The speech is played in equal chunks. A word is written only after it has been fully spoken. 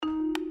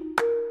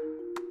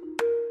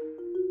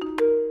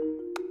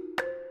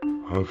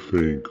I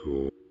think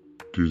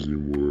Disney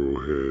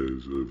World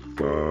has a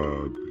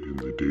vibe in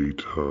the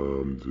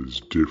daytime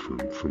that's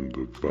different from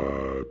the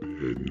vibe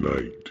at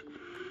night.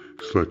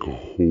 It's like a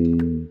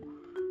whole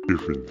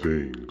different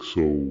thing.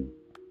 So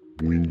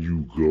when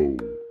you go,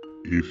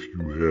 if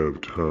you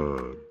have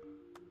time,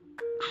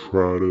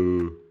 try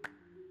to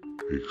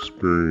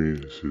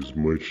experience as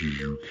much as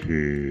you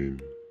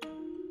can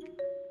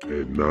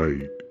at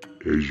night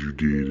as you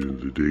did in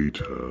the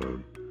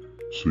daytime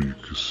so you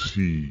can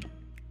see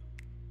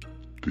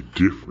the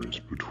difference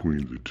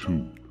between the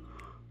two.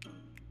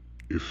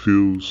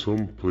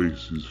 Some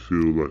places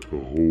feel like a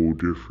whole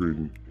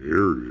different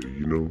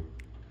area,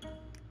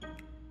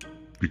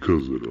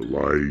 because of the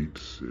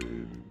lights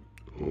and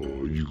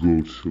you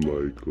go to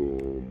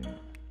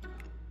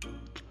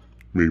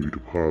maybe the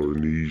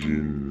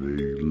Polynesian and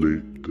they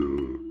lit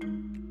the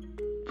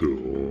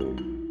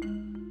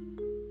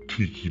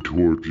tiki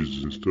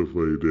torches and stuff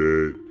like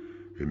that,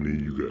 and then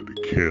you got the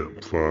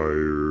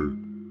campfire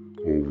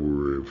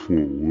over at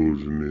Fort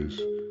Wilderness,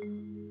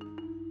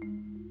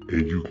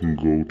 and you can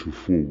go to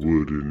Fort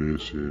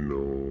Wilderness and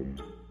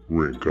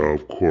rent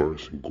golf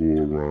carts and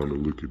go around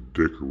and look at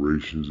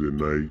decorations at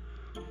night.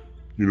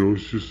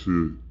 It's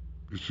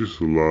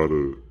just a lot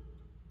of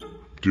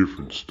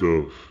different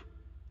stuff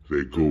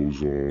that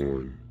goes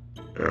on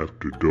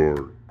after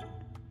dark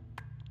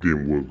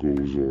than what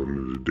goes on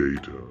in the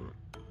daytime.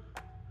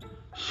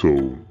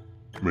 So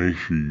make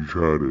sure you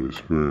try to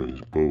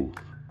experience both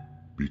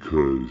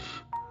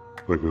because,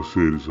 like I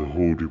said, it's a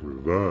whole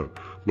different vibe.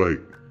 Like,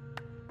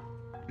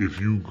 if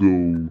you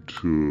go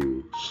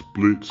to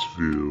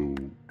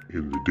Splitsville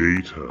in the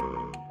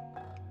daytime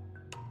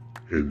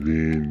and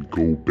then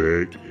go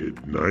back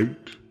at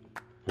night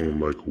on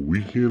like a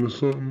weekend or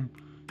something,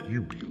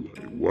 you'd be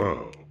like,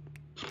 wow.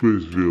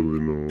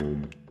 Splitsville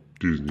in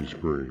Disney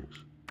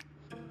Springs.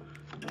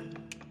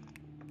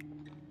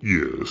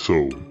 Yeah,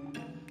 so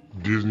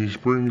Disney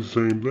Springs,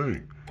 same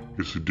thing.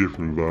 It's a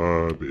different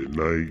vibe at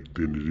night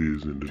than it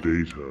is in the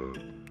daytime.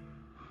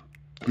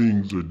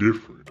 Things are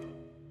different.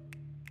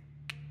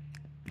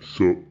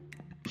 So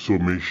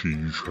make sure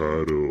you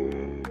try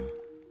to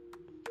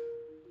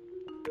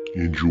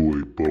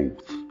enjoy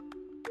both.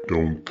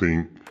 Don't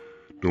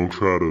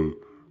try to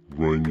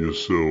run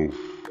yourself,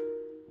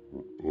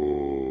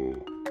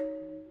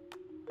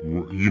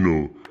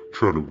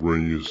 try to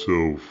run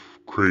yourself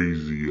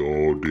crazy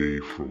all day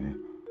from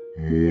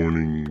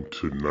morning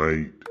to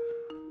night.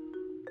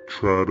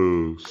 Try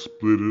to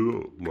split it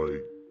up.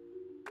 Like,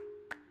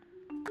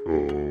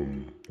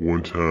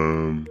 one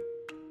time,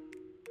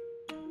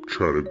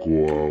 try to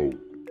go out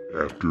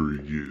after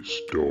it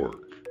gets dark.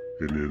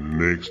 And then the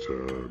next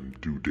time,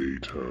 do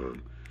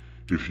daytime.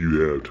 If you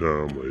have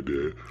time like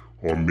that.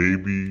 Or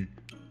maybe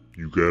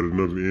you got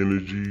enough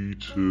energy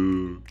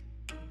to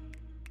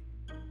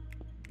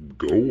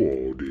go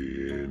all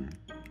day and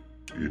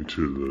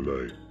into the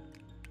night.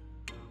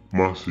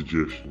 My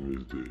suggestion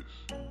is this.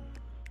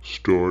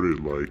 Start at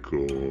like 4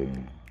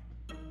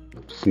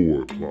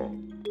 o'clock.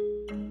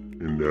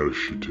 And that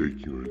should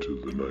take you into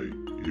the night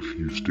if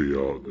you stay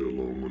out there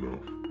long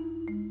enough.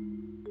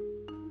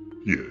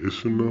 Yeah,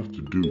 it's enough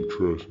to do,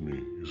 trust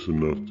me. It's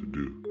enough to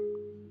do.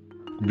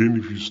 Then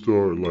if you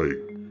start like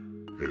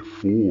at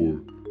 4,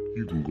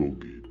 you can go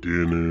get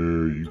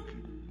dinner, you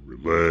can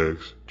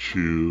relax,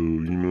 chill,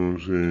 you know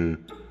what I'm saying?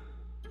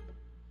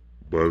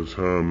 By the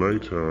time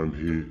nighttime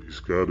hit,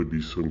 it's gotta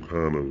be some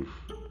kind of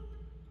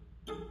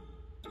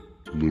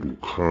little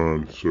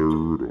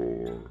concert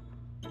or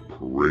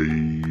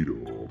parade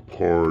or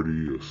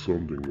party or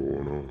something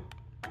going on.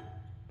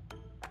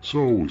 There's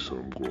always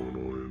something going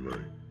on at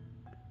night.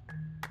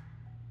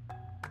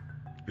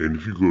 And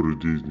if you go to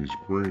Disney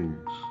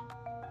Springs,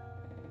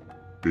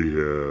 they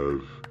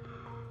have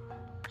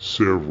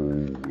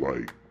several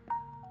like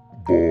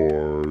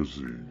bars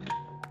and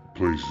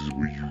places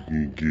where you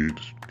can get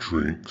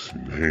drinks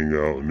and hang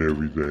out and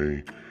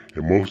everything.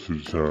 And most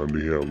of the time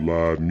they have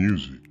live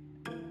music.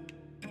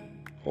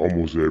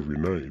 Almost every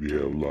night they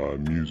have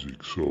live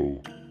music.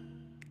 So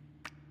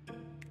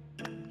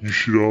you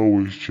should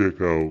always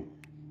check out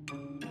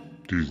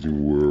Disney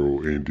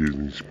World and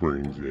Disney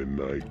Springs at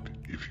night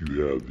if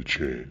you have the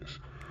chance.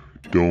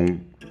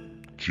 Don't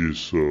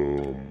just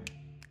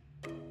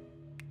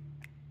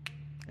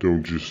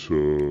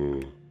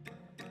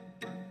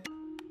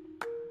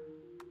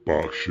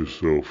box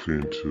yourself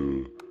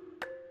into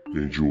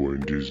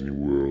enjoying Disney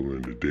World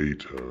in the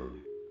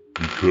daytime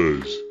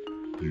because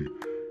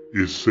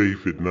it's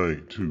safe at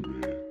night too,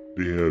 man.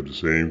 They have the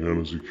same kind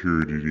of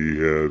security they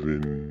have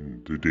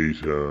in the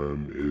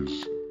daytime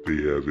as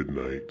they have at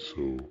night.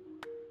 So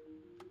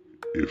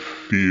if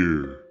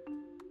fear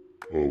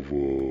of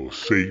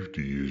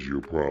safety is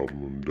your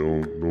problem,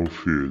 don't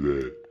fear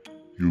that.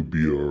 You'll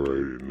be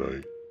alright at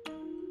night.